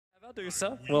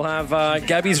Medusa. We'll have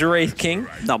Gabbi's Wraith King.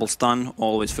 Double stun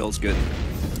always feels good.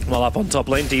 Well, up on top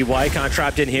lane, DY kind of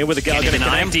trapped in here with the girl going to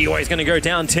connect. DY is going to go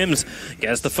down. Tims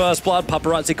gets the first blood.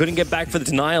 Paparazzi couldn't get back for the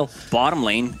denial. Bottom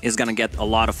lane is going to get a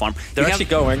lot of farm. They're actually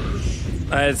going.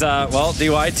 As, well,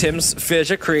 DY, Tims,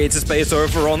 Fissure creates a space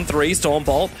over on 3,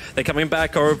 Stormbolt. They're coming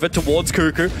back over towards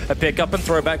Kuku. A pick up and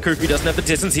throw back. Kuku doesn't have the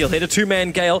distance. He'll hit a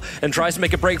 2-man Gale and tries to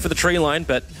make a break for the tree line,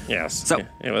 but yes, so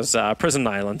it was Prison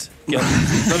Island.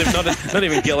 not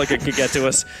even Gilligan could get to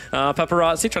us.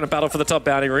 Paparazzi trying to battle for the top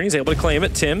bounty rune. He's able to claim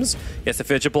it. Tims gets the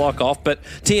Fissure block off, but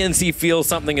TNC feels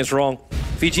something is wrong.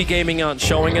 Vici Gaming aren't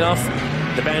showing enough.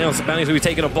 The bounties will be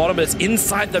taken on bottom, but it's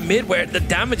inside the mid where the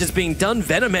damage is being done.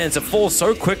 Venomans have fallen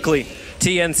so quickly.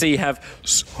 TNC have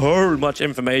so much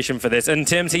information for this. And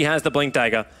Tims, he has the Blink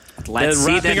Dagger. Let's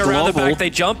see that around the global. back. They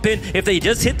jump in. If they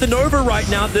just hit the Nova right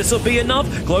now, this will be enough.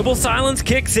 Global Silence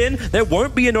kicks in. There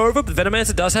won't be a Nova, but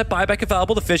Venomancer does have buyback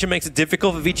available. The Fissure makes it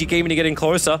difficult for Vici Gaming to get in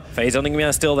closer. Phase only going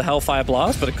to steal the Hellfire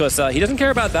Blast, but of course he doesn't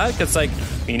care about that because like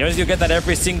he knows you'll get that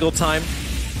every single time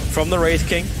from the Wraith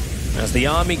King. As the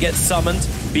army gets summoned,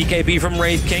 BKB from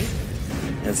Wraith King.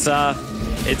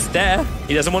 It's there.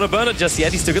 He doesn't want to burn it just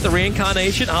yet. He's still got the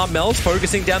reincarnation. Armel's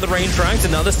focusing down the range tracks.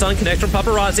 Another stun connect from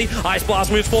Paparazzi. Ice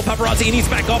Blast moves for Paparazzi. He needs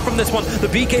back off from this one. The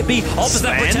BKB offers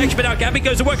that protection, but now Gabbi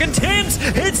goes to work. And Tims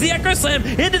hits the Echo Slam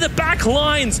into the back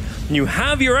lines. You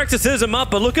have your Exorcism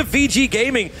up, but look at Vici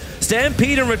Gaming.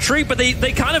 Stampede and retreat, but they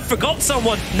kind of forgot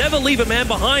someone. Never leave a man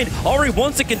behind. Ori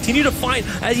wants to continue to fight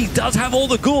as he does have all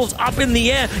the ghouls up in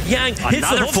the air. Yang hits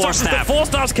the Force Staff. The Force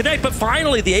Staffs connect, but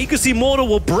finally the Aegis Mortal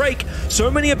will break. So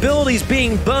many abilities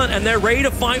being burnt, and they're ready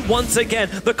to fight once again.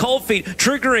 The Cold Feet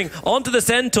triggering onto the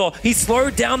Centaur. He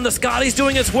slowed down the Skadi's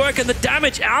doing its work, and the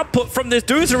damage output from this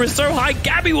Doozer is so high.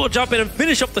 Gabbi will jump in and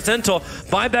finish off the Centaur.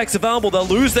 Buybacks available. They'll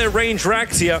lose their range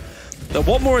racks here. The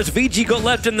one more is Vici got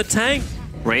left in the tank.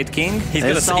 Wraith King,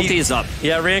 his salty is up.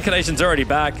 Yeah, Reincarnation's already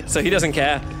back, so he doesn't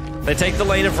care. They take the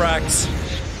lane of racks.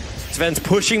 Sven's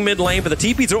pushing mid lane, but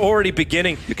the TPs are already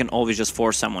beginning. You can always just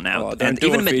force someone out. Oh, and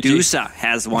even Medusa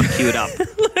has one queued up.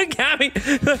 Look at me.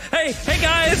 Hey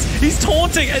guys, he's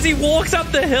taunting as he walks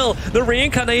up the hill. The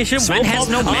reincarnation Sven has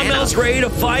no mana. Armel's ready to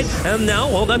fight, and now,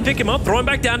 well, they pick him up, throw him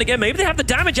back down again. Maybe they have the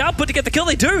damage output to get the kill.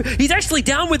 They do. He's actually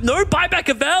down with no buyback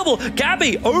available.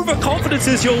 Gabbi, overconfidence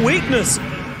is your weakness.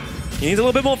 He needs a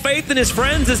little bit more faith in his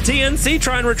friends as TNC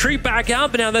try and retreat back out,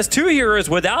 but now there's 2 heroes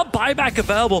without buyback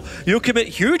available. You'll commit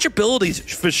huge abilities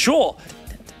for sure.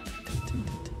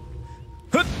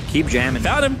 Keep jamming.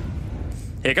 Found him.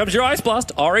 Here comes your Ice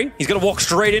Blast. Ori, he's going to walk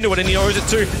straight into it, and he knows it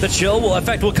too. The chill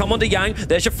effect will come onto Yang.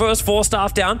 There's your first 4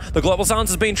 staff down. The Global Silence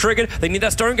has been triggered. They need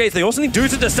that Stone Gaze. They also need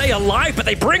Doozer to stay alive, but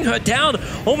they bring her down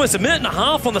almost a minute and a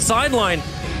half on the sideline.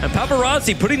 And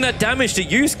Paparazzi putting that damage to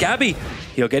use. Gabbi,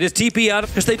 he'll get his TP out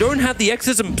because they don't have the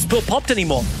Exorcism spill popped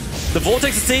anymore. The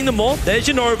Vortex is seeing them all. There's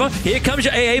your Nova. Here comes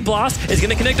your AA Blast. It's going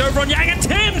to connect over on Yang, and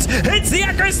Tims hits the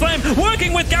Echo Slam,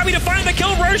 working with Gabbi to find the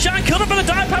kill. Roshan killed him for the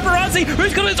dive. Paparazzi,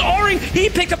 who's got his Ori. He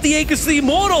picked up the Aegis the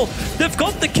Immortal. They've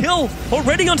got the kill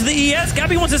already onto the ES.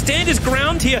 Gabbi wants to stand his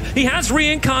ground here. He has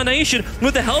Reincarnation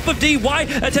with the help of DY,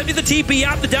 attempting the TP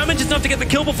out. The damage is enough to get the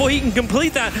kill before he can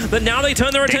complete that. But now they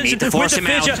turn their attention with the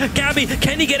Fissure. Gabbi,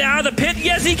 can he get out of the pit?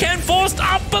 Yes, he can. Forced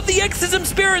up, but the Exorcism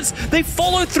Spirits, they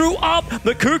follow through up.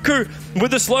 The Kuku with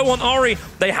the slow on Ori,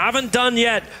 they haven't done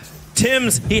yet.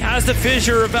 Tims, he has the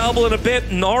Fissure available in a bit,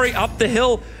 and Ori up the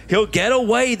hill. He'll get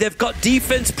away. They've got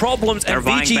defense problems, and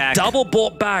Vici double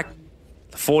bought back.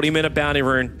 The 40-minute bounty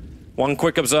rune. One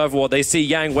quick observe ward. They see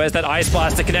Yang. Where's that Ice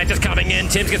Blast? The connector's coming in.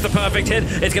 Tims gets the perfect hit.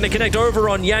 It's going to connect over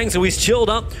on Yang, so he's chilled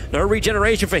up. No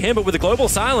regeneration for him, but with the Global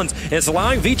Silence, it's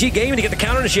allowing Vici Gaming to get the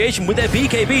counter initiation with their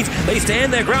BKBs. They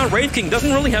stand their ground. Wraith King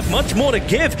doesn't really have much more to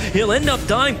give. He'll end up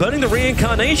dying, burning the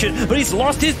Reincarnation, but he's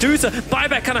lost his Doozer.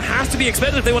 Buyback kind of has to be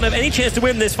expected if they want to have any chance to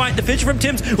win this fight. The Fissure from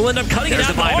Tims will end up cutting it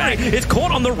out. Ori is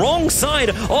caught on the wrong side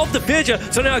of the Fissure,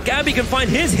 so now Gabbi can find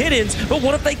his hit-ins, but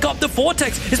what if they got the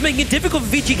Vortex? It's making it difficult for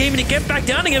Vici Gaming to get back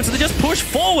down again, so they just push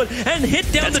forward and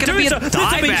hit down the Doozer. This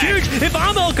will be huge. If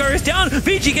Armel goes down,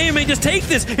 Vici Gaming may just take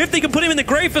this. If they can put him in the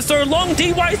grave for so long,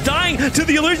 DY's dying to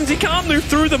the illusions. He can't move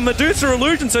through the Medusa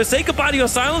illusion, so say goodbye to your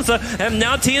silencer. And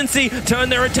now TNC turn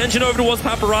their attention over towards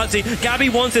Paparazzi.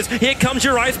 Gabbi wants this. Here comes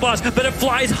your Ice Blast, but it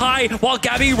flies high while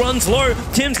Gabbi runs low.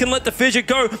 Tims can let the Fissure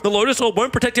go. The Lotus Orb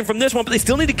won't protect him from this one, but they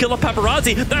still need to kill off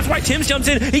Paparazzi. That's why Tims jumps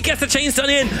in. He gets the chain stun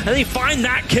in, and they find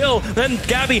that kill. Then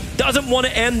Gabbi doesn't want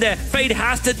to end there. there. Fade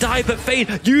has to die, but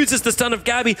Fade uses the stun of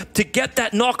Gabbi to get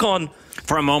that knock on.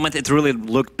 For a moment, it really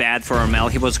looked bad for Armel.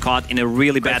 He was caught in a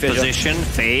really bad position.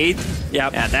 Fade.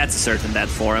 Yep. Yeah, that's a certain death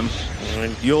for him.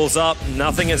 Yule's up.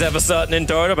 Nothing is ever certain in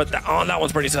Dota, but that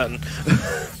one's pretty certain.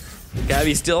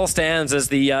 Gabbi still stands as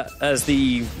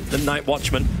the Night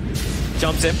Watchman.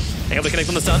 Jumps in. Able to connect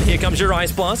on the stun. Here comes your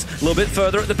Ice Blast. A little bit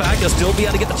further at the back. You'll still be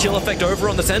able to get the chill effect over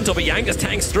on the Centaur, but Yang just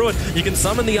tanks through it. You can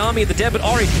summon the army of the dead, but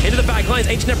Ori into the back lines.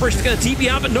 Ancient Apparition is going to TP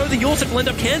out, but no, the Yulesep will end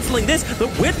up cancelling this. But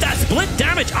with that split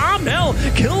damage, Armel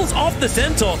kills off the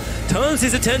Centaur. Turns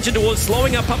his attention towards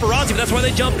slowing up Paparazi, but that's why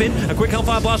they jump in. A quick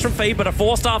Hellfire Blast from Fade, but a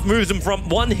 4-staff moves him from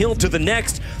one hill to the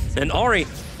next. And Ori,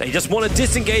 they just want to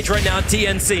disengage right now.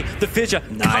 TNC, the Fissure,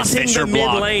 cutting the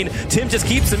mid lane. Tim just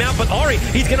keeps him out, but Ori,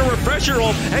 he's going to refresher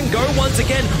off and go once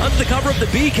again under the cover of the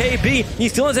BKB. He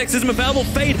still has Exorcism available.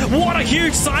 Fade, what a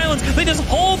huge silence. They just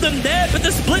hold them there, but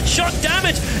the split shot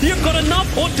damage. You've got enough,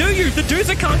 or do you? The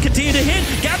Dusa can't continue to hit.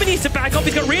 Gabbi needs to back off.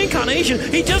 He's got Reincarnation.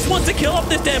 He just wants to kill off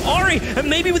this damn Ori, and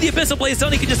maybe with the Abyssal Blaze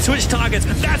Stun, he can just switch targets.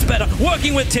 That's better.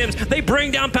 Working with Tims, they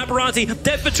bring down Paparazi,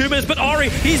 dead for 2 minutes, but Ori,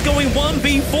 he's going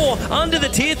 1v4 under the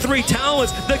tier 3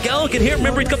 towers. The Gal can hit.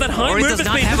 Remember, he's got that high movement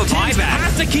speed. Tims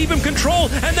has to keep him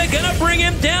controlled, and they're gonna bring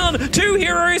him down. 2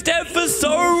 heroes dead for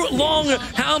so long.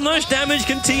 How much damage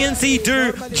can TNC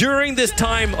do during this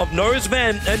time of no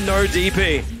Sven and no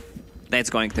DP? That's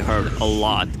going to hurt a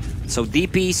lot. So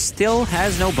DP still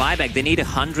has no buyback. They need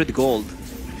 100 gold.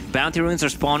 Bounty runes are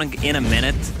spawning in a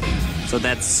minute, so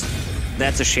that's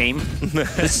a shame.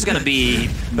 This is gonna be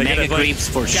mega creeps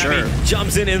for sure.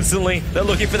 Jumps in instantly. They're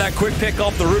looking for that quick pick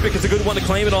off. The Rubik is a good one to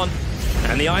claim it on.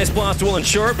 And the Ice Blast will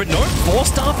ensure it, but no,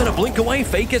 4-staff and a blink away.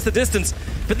 Fake gets the distance.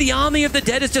 But the army of the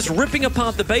dead is just ripping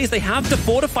apart the base. They have to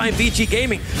fortify Vici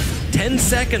Gaming. 10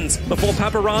 seconds before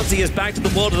Paparazi is back to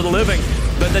the world of the living.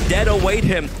 But the dead await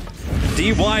him.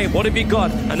 DY, what have you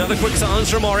got? Another quick silence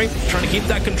from Ori, trying to keep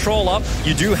that control up.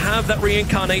 You do have that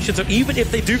reincarnation, so even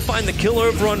if they do find the kill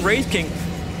over on Wraith King,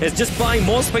 it's just buying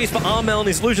more space for Armel and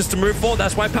his Lucius to move forward.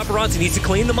 That's why Paparazi needs to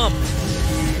clean them up.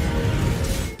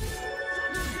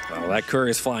 Well, that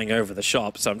courier's flying over the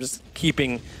shop, so I'm just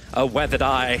keeping a weathered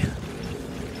eye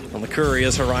on the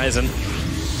courier's horizon.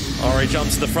 Ori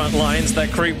jumps to the front lines.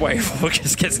 That creep wave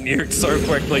just gets nuked so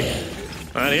quickly.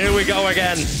 And here we go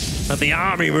again. Let the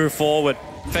army move forward.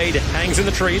 Fade hangs in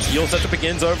the trees. Yulesep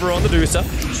begins over on the Dusa.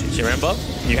 Remember,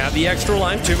 you have the extra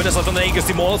life. 2 minutes left on the Aegis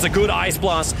Immortal. It's a good Ice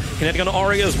Blast. Connecting on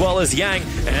Ori as well as Yang.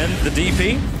 And the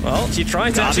DP, well, she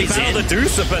tries to actually battle the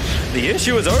Dusa, but the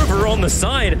issue is over on the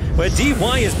side where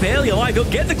DY is barely alive. He'll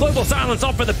get the Global Silence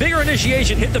off, but the bigger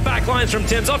initiation hit the back lines from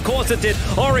Tims. Of course it did.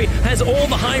 Ori has all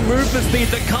the high movement speed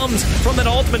that comes from that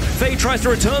ultimate. Fade tries to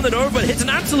return the Nova, but hits an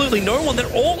absolutely no one.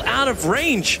 They're all out of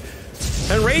range.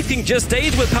 And Wraith King just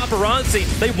stays with Paparazi.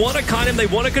 They want to cut him, they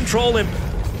want to control him.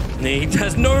 He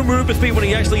has no movement speed when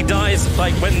he actually dies,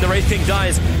 like when the Wraith King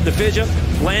dies. The Fissure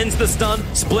lands the stun,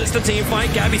 splits the team fight.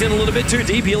 Gabbi's in a little bit too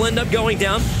deep, he'll end up going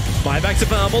down. Buybacks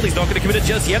available, he's not going to commit it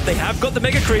just yet. They have got the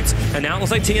mega creeps, and now it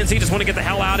looks like TNC just want to get the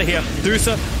hell out of here.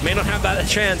 Dusa may not have that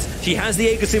chance. She has the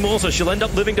Aegis Sim also. She'll end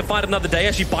up living to fight another day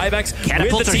as she buybacks.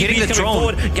 Catapults are hitting the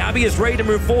drone. Gabbi is ready to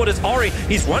move forward as Ori.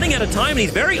 He's running out of time, and he's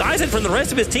very isolated from the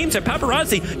rest of his team. So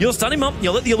Paparazi, you'll stun him up.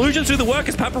 You'll let the illusions do the work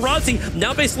as Paparazi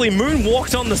now basically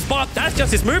moonwalks on the spot. That's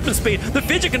just his movement speed. The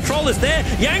Fissure control is there.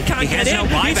 Yang can't get in.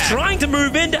 He's trying to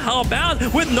move in to help out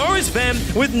with no Sven,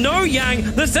 with no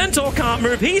Yang. The Centaur can't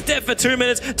move. He's dead for 2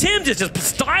 minutes. Tims is just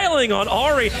styling on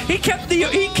Ori. He kept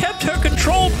her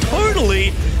controlled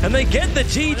totally, and they get the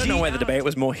GG. I don't know where the debate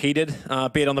was more heated,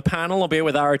 be it on the panel or be it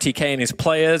with rOtk and his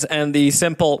players, and the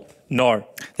simple no.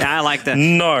 Yeah, I like that.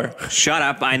 No. Shut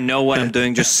up. I know what I'm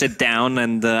doing. Just sit down,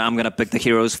 and I'm going to pick the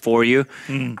heroes for you.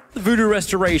 The Voodoo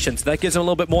Restoration, so that gives him a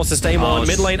little bit more sustain on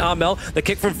mid lane Armel. The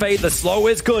kick from Fade, the slow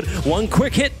is good. One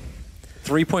quick hit.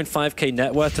 3.5k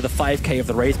net worth to the 5k of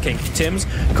the Wraith King. Tims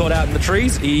caught out in the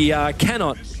trees. He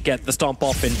cannot get the stomp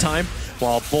off in time.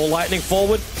 While Ball Lightning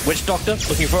forward, Witch Doctor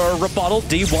looking for a rebuttal.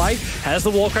 DY has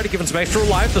the Warcry to give him some extra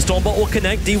life. The Stormbot will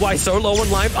connect. DY so low in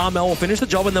life. Armel will finish the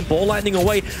job and then Ball Lightning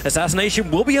away.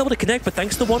 Assassination will be able to connect, but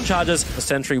thanks to the one charges, the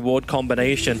Sentry Ward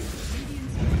combination.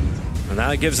 And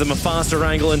that gives them a faster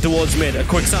angle in towards mid. A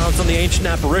quick silence on the Ancient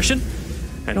Apparition.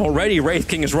 And already Wraith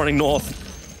King is running north.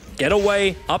 Get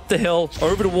away, up the hill,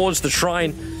 over towards the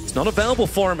shrine. It's not available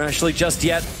for him actually just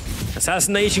yet.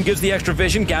 Assassination gives the extra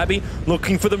vision. Gabbi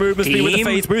looking for the movement speed with the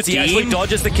phase boost. He actually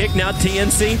dodges the kick now.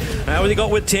 TNC. What they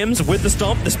got with Tims with the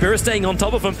stomp. The Spirit staying on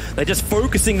top of him. They're just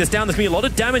focusing this down. There's going to be a lot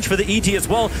of damage for the ET as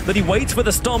well. But he waits for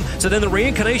the stomp. So then the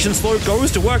reincarnation slow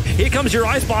goes to work. Here comes your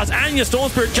Ice Blast and your Storm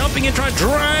Spirit jumping in, trying to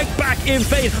drag back in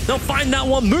Fade. They'll find that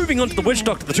one. Moving on to the Witch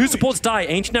Doctor. The two supports die.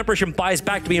 Ancient Apparition buys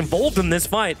back to be involved in this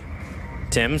fight.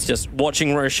 Tim's just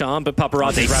watching Roshan, but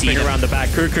Paparazzi wrapping around the back.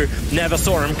 Kuku never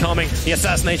saw him coming. The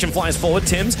assassination flies forward.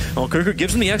 Tim's, Kuku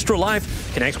gives him the extra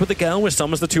life. Connects with the Gale, which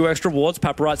summons the 2 extra wards.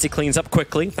 Paparazzi cleans up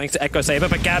quickly, thanks to Echo Saber.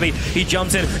 But Gabbi, he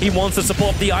jumps in. He wants to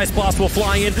support. The Ice Blast will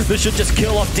fly in. This should just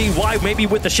kill off DY, maybe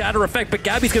with the Shatter effect. But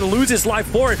Gabby's going to lose his life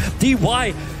for it.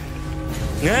 DY.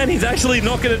 And he's actually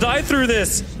not going to die through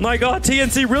this. My god,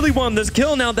 TNC really won this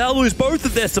kill. Now they'll lose both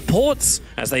of their supports.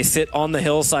 As they sit on the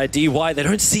hillside, DY, they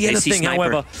don't see anything,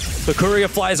 however. The courier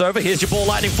flies over. Here's your ball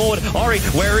lightning forward. Ori,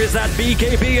 where is that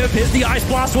BKB of his? The Ice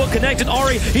Blast will connect, and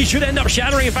Ori, he should end up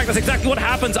shattering. In fact, that's exactly what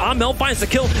happens. Armel finds the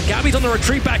kill. Gabby's on the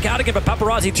retreat back out again, but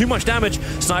Paparazzi, too much damage.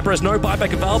 Sniper has no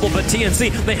buyback available, but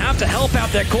TNC, they have to help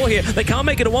out their core here. They can't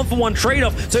make it a 1-for-1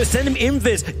 trade-off, so send him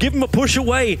invis. Give him a push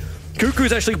away.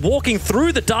 Kuku's actually walking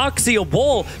through the Darkseer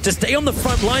wall to stay on the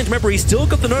front lines. Remember, he's still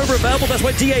got the Nova available. That's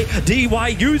why DY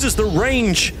uses the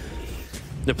range.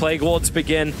 The Plague Wards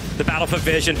begin. The battle for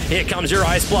vision. Here comes your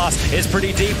Ice Blast. It's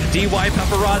pretty deep. DY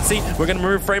Paparazzi. We're going to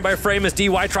move frame by frame as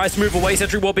DY tries to move away.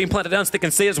 Sentry wall being planted down so they can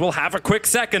see us. We'll have a quick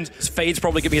second. Fade's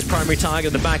probably going to be his primary target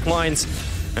in the back lines.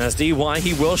 As DY,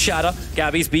 he will shatter.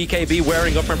 Gabby's BKB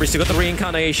wearing off. Remember, he's still got the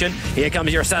reincarnation. Here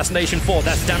comes your assassination 4.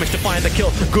 That's damage to find the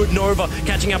kill. Good Nova,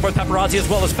 catching up both Paparazzi as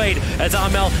well as Fade. As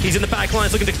Armel, he's in the back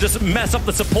lines looking to just mess up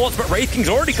the supports, but Wraith King's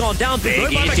already gone down.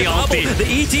 Big ET ulti. The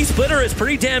ET splitter is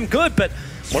pretty damn good, but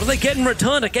what do they get in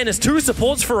return? Again, it's 2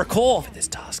 supports for a core for this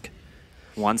task.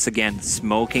 Once again,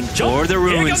 smoking for the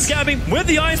ruins. Here comes Gabbi with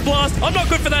the Ice Blast. I'm not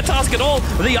good for that task at all.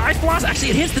 The Ice Blast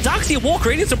actually hits the Darkseer wall,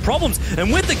 creating some problems.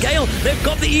 And with the Gale, they've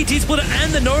got the ET splitter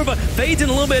and the Nova. Fade's in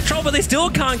a little bit of trouble, but they still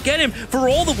can't get him for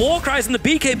all the war cries and the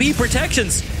BKB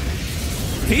protections.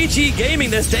 Vici Gaming,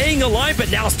 they're staying alive,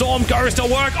 but now Storm goes to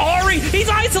work. Ori, he's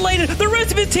isolated. The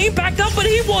rest of his team backed up, but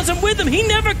he wasn't with him. He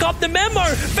never got the memo.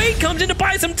 Fade comes in to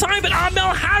buy some time, but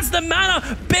Armel has the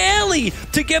mana barely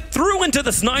to get through into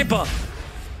the sniper.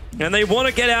 And they want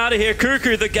to get out of here.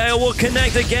 Kuku, the Gale will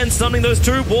connect again, summoning those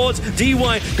 2 wards.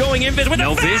 DY going in with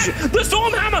no vision. The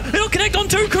Storm Hammer, it'll connect on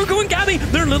 2. Kuku and Gabbi,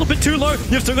 they're a little bit too low.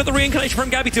 You've still got the reincarnation from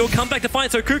Gabbi, so he'll come back to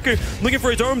fight. So Kuku, looking for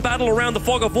his own battle around the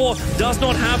Fog of War, does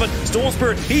not have it. Storm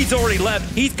Spirit, he's already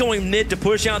left. He's going mid to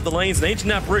push out the lanes, and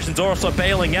Ancient Apparition's also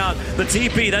bailing out. The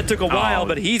TP, that took a while,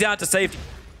 but he's out to safety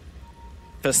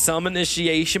for some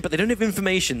initiation, but they don't have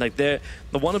information. Like, the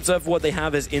one observer what they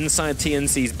have is inside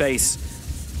TNC's base.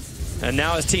 And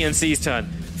now it's TNC's turn.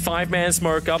 5-man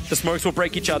smoke up. The smokes will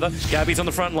break each other. Gabby's on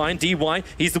the front line. DY,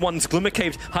 he's the one in Glimmer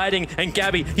Caves hiding. And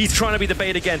Gabbi, he's trying to be the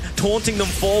bait again, taunting them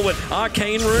forward.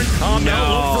 Arcane Rune.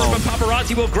 Now look for it, but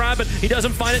Paparazzi will grab it. He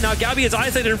doesn't find it. Now Gabbi is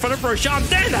isolated in front of Roshan.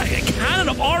 Then that cannon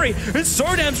of Ori is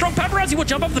so damn strong. Paparazzi will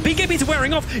jump up. The BKB's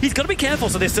wearing off. He's got to be careful,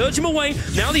 so they surge him away.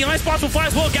 Now the Ice Blast will fly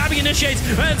as well. Gabbi initiates,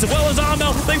 as well as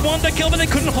Armel. They want the kill, but they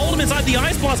couldn't hold him inside the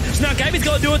Ice Blast. So now Gabby's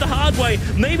got to do it the hard way.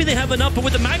 Maybe they have enough, but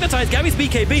with the magnetized Gabby's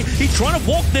BKB, he's trying to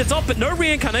walk this up, but no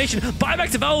reincarnation.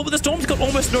 Buyback's available, but the Storm's got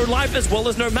almost no life as well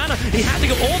as no mana. He had to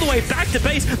go all the way back to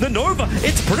base. The Nova,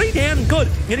 it's pretty damn good.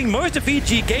 Getting most of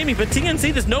Vici Gaming, but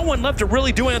TNC, there's no one left to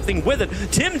really do anything with it.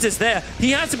 Tims is there.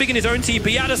 He has to begin his own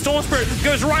TP out of Storm Spirit.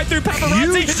 Goes right through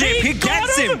Paparazzi. He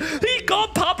gets him. He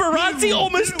got Paparazzi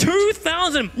almost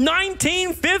 2,000.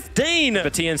 1915.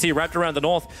 But TNC wrapped around the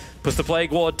north. Puts the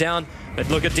Plague Ward down. But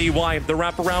look at DY. The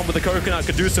wraparound with the coconut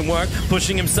could do some work,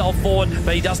 pushing himself forward,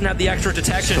 but he doesn't have the extra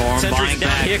detection. Sentry's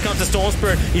down. Here comes the Storm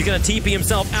Spirit. He's going to TP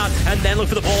himself out and then look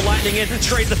for the ball lightning in.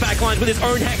 Straight to the back lines with his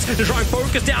own Hex to try and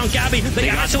focus down Gabbi. They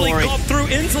actually got through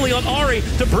instantly on Ori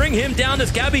to bring him down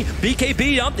as Gabbi.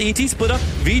 BKB up, the ET splitter.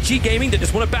 Vici Gaming, they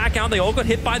just want to back out. They all got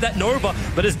hit by that Nova.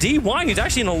 But as DY, he's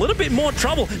actually in a little bit more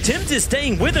trouble. Tims is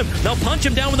staying with him. They'll punch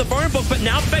him down with a phone book, but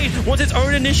now Fade wants its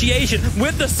own initiation.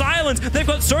 With the silence, they've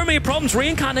got so many problems.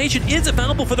 Reincarnation is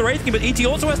available for the Wraith King, but ET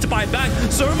also has to buy it back.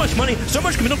 So much money, so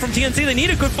much commitment from TNC. They need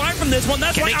a good fight from this one.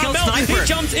 That's why Armel, he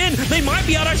jumps in. They might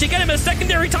be able to actually get him a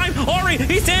secondary time. Ori,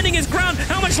 he's standing his ground.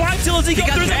 How much life still has he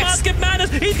got through the Mask of Madness?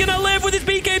 He's going to live with his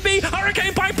BKB.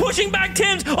 Hurricane Pipe pushing back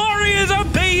Tims. Ori is a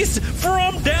beast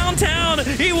from downtown.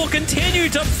 He will continue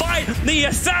to fight. The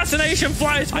assassination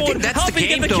flies forward, helping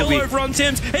get the kill over on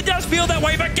Tims. It does feel that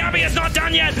way, but Gabbi is not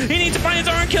done yet. He needs to find his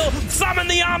own kill. Summon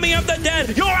the army of the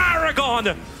dead. You're Aragon.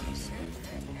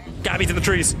 Gabby's in the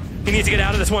trees. He needs to get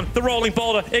out of this one. The rolling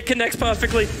boulder, it connects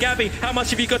perfectly. Gabbi, how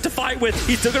much have you got to fight with?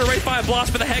 He's still going to Wraith Fire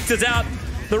Blast, but the Hex is out.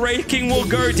 The Wraith King will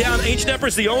go down. Ancient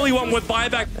Emperor's the only one with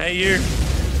buyback.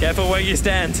 Eyyou, careful where you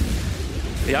stand.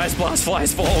 The Ice Blast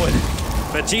flies forward.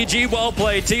 But GG, well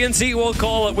played. TNC will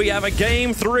call it. We have a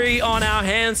game 3 on our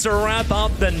hands to wrap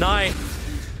up the night.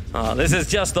 This is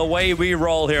just the way we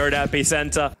roll here at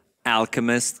EPICENTER.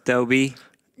 Alchemist, Toby.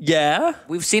 Yeah?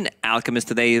 We've seen Alchemist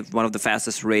today, one of the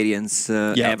fastest Radiants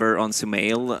ever on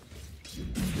Sumail.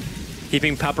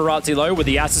 Keeping Paparazi low with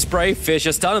the Acid Spray,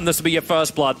 Fisher Stun, and this will be your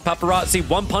first blood. Paparazi,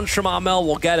 one punch from Armel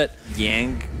will get it.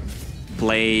 Yang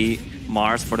play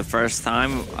Mars for the first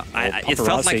time. It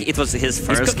felt like it was his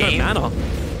first game. No mana.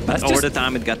 That's Over the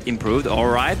time it got improved,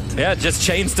 alright. Yeah, just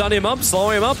chain stun him up, slow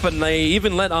him up, and they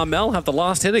even let Armel have the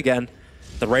last hit again.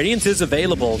 The Radiance is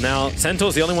available. Now,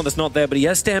 Centaur's the only one that's not there, but he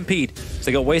has Stampede. So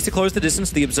they got ways to close the distance.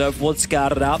 The Observe Ward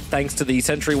scouted out thanks to the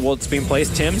Sentry Ward's being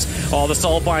placed. Tim's, the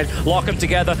Soulbind, lock them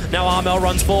together. Now Armel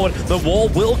runs forward. The wall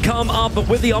will come up, but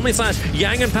with the Omnislash,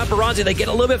 Yang and Paparazi, they get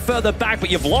a little bit further back,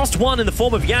 but you've lost one in the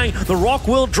form of Yang. The rock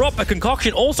will drop. A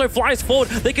Concoction also flies forward.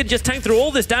 They can just tank through all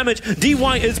this damage.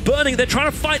 DY is burning. They're trying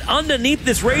to fight underneath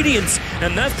this Radiance,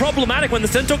 and that's problematic. When the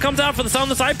Centaur comes out for the sun on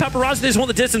the side, Paparazi just want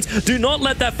the distance. Do not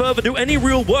let that fervor do any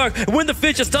real work. When the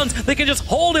Fisher stuns, they can just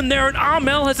hold him there, and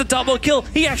Armel has a double kill.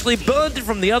 He actually burned it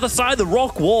from the other side of the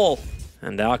rock wall.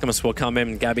 And the Alchemist will come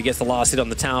in. Gabbi gets the last hit on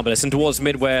the tower, but it's in towards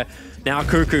mid where now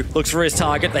Kuku looks for his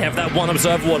target. They have that one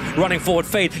Observe Ward running forward.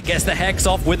 Fade gets the Hex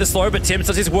off with the slow, but Tim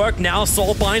does his work. Now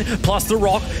Soulbind plus the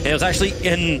rock. It was actually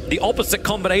in the opposite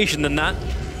combination than that.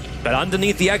 But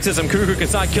underneath the Exorcism, Kuku can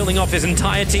start killing off his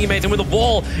entire teammates, and with the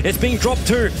wall, it's being dropped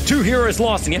too. 2 heroes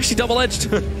lost, and he actually double-edged.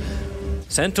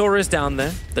 Centaur is down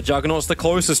there. The Juggernaut's the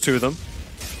closest to them.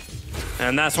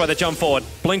 And that's why they jump forward.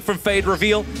 Blink from Fade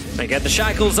reveal. They get the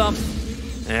shackles up.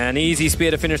 An easy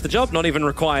spear to finish the job, not even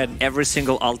required. Every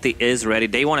single ulti is ready.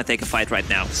 They want to take a fight right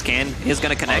now. Scan is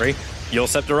going to connect. Ori, your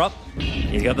Scepter up.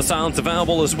 He's got the Silence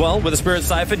available as well with the Spirit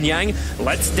Siphon. Yang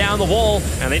lets down the wall,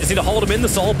 and they just need to hold him in the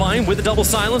Soulbind with the double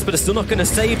silence, but it's still not going to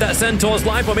save that Centaur's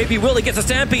life, or maybe will. He gets a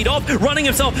Stampede off, running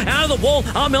himself out of the wall.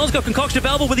 Armel's got Concoction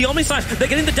available with the Omnislash. They're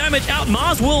getting the damage out.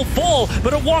 Mars will fall,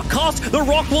 but at what cost? The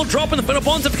rock will drop, and the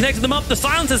Bonds have connected them up. The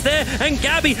silence is there, and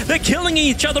Gabbi, they're killing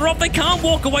each other off. They can't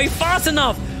walk away fast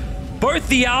enough. Both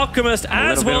the Alchemist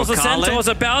as well as the Centaur's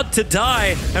about to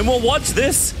die, and we'll watch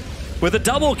this with a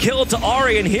double kill to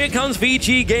Ori, and here comes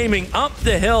Vici Gaming up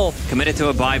the hill. Committed to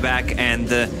a buyback,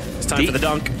 and it's time for the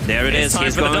dunk. There it is.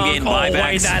 He's going in buybacks. Oh,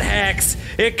 wait, that Hex.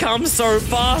 It comes so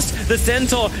fast. The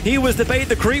Centaur, he was the bait.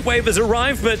 The creep wave has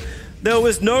arrived, but there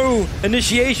was no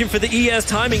initiation for the ES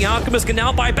timing. Alchemist can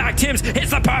now buy back. Tim's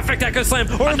hits the perfect Echo Slam.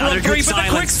 Or another good 3, silence.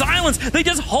 but the quick silence. They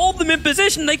just hold them in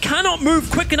position. They cannot move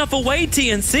quick enough away,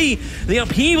 TNC. The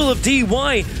upheaval of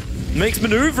DY makes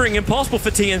maneuvering impossible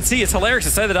for TNC. It's hilarious to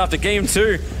say that after game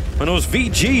 2, when it was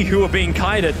VG who were being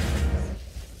kited.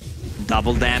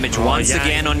 Double damage once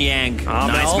again on Yang.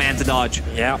 Nice man to dodge.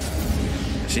 Yeah.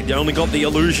 He only got the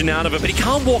illusion out of it, but he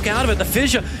can't walk out of it. The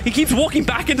Fissure, he keeps walking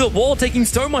back into the wall, taking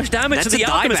so much damage to the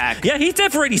Alchemist. Yeah, he's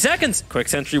dead for 80 seconds. Quick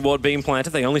Sentry Ward being planted.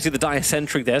 They only see the Dire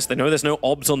Sentry there, so they know there's no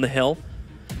obs on the hill.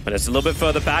 But it's a little bit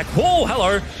further back. Whoa,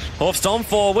 hello. Half Stomp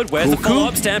forward. Where's the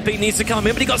follow-up? Stampede needs to come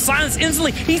in, but he got silenced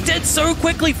instantly. He's dead so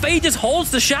quickly. Fade just holds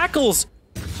the shackles.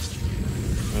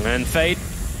 And Fade,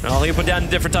 oh, he put down a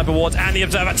different type of wards. And the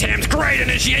Observer, Tim's great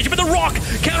initiation, but the Rock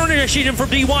counter initiation from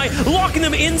DY, locking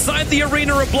them inside the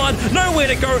Arena of Blood. Nowhere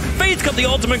to go. Fade's got the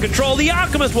ultimate control. The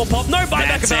Alchemist will pop. No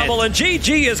buyback available, and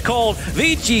GG is called.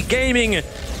 Vici Gaming,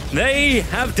 they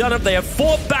have done it. They have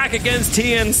fought back against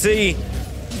TNC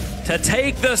to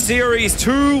take the series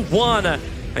 2-1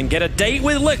 and get a date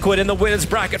with Liquid in the winners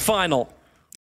bracket final.